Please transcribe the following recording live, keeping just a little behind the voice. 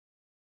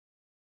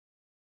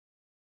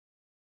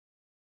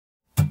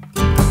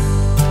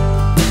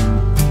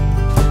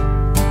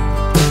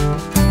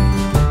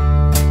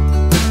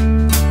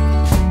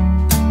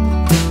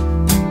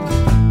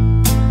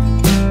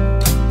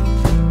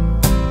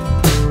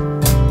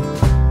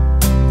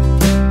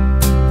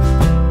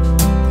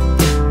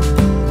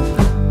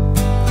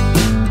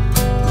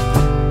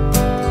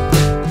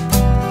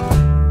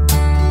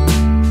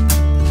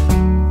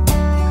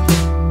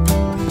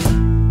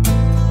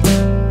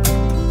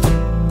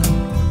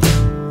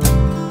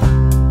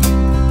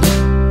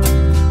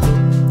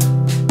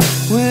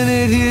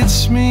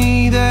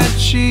me that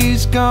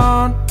she's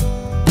gone,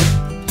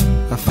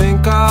 I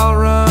think I'll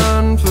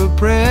run for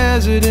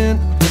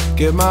president,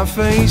 get my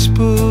face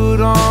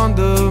put on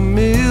the $1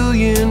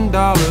 million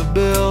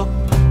bill.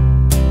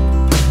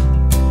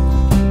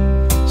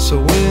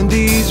 So when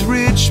these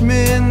rich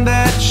men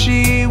that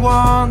she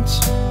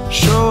wants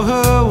show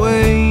her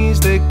ways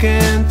they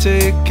can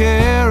take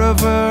care of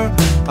her,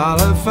 I'll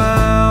have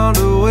found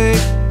a way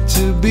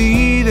to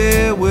be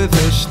there with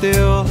her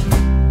still.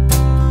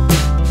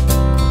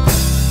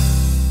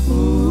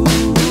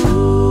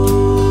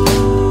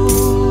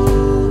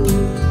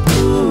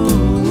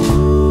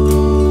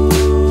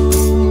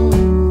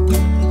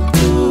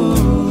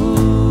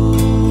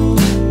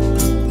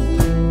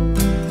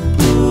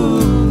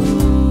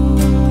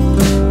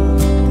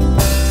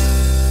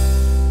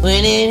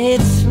 When it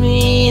hits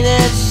me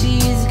that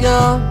she's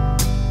gone,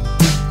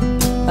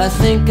 I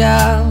think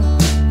I'll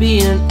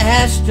be an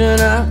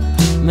astronaut,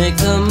 make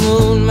the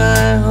moon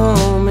my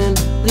home and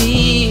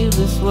leave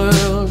this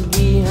world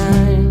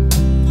behind.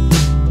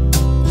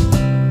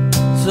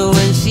 So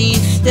when she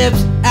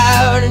steps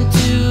out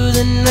into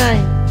the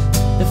night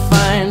to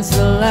find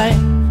the light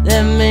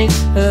that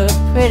makes her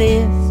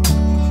prettiest,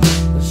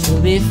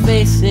 she'll be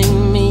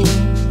facing me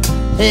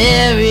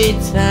every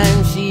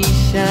time she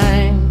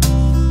shines.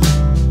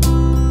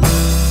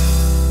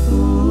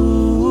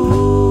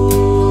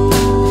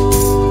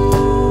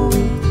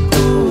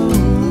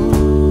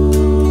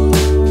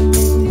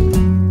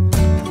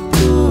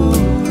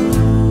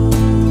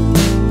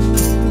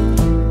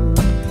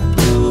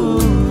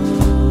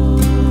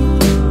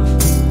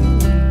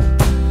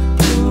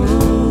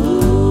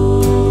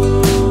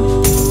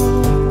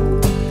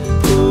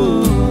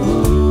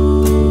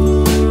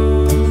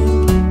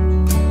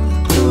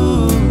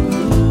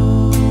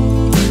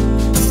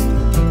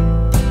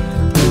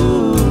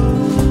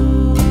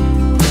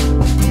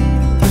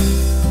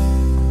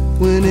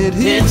 When it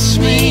hits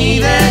me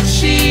that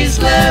she's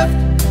left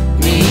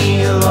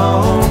me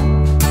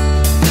alone,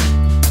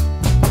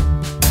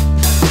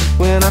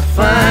 when I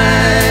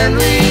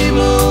finally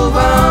move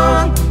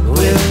on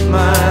with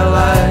my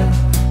life,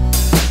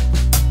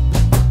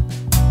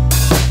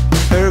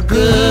 her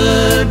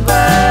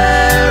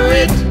goodbye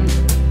written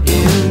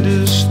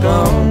into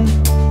stone,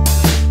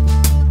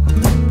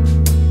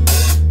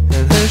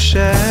 and her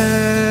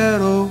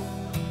shadow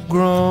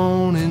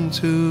grown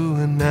into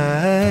a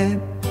night.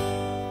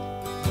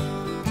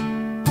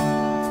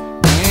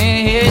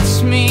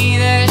 It's me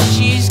that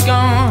she's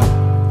gone,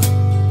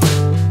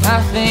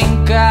 I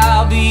think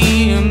I'll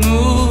be a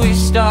movie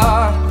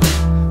star,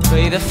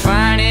 play the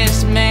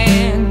finest man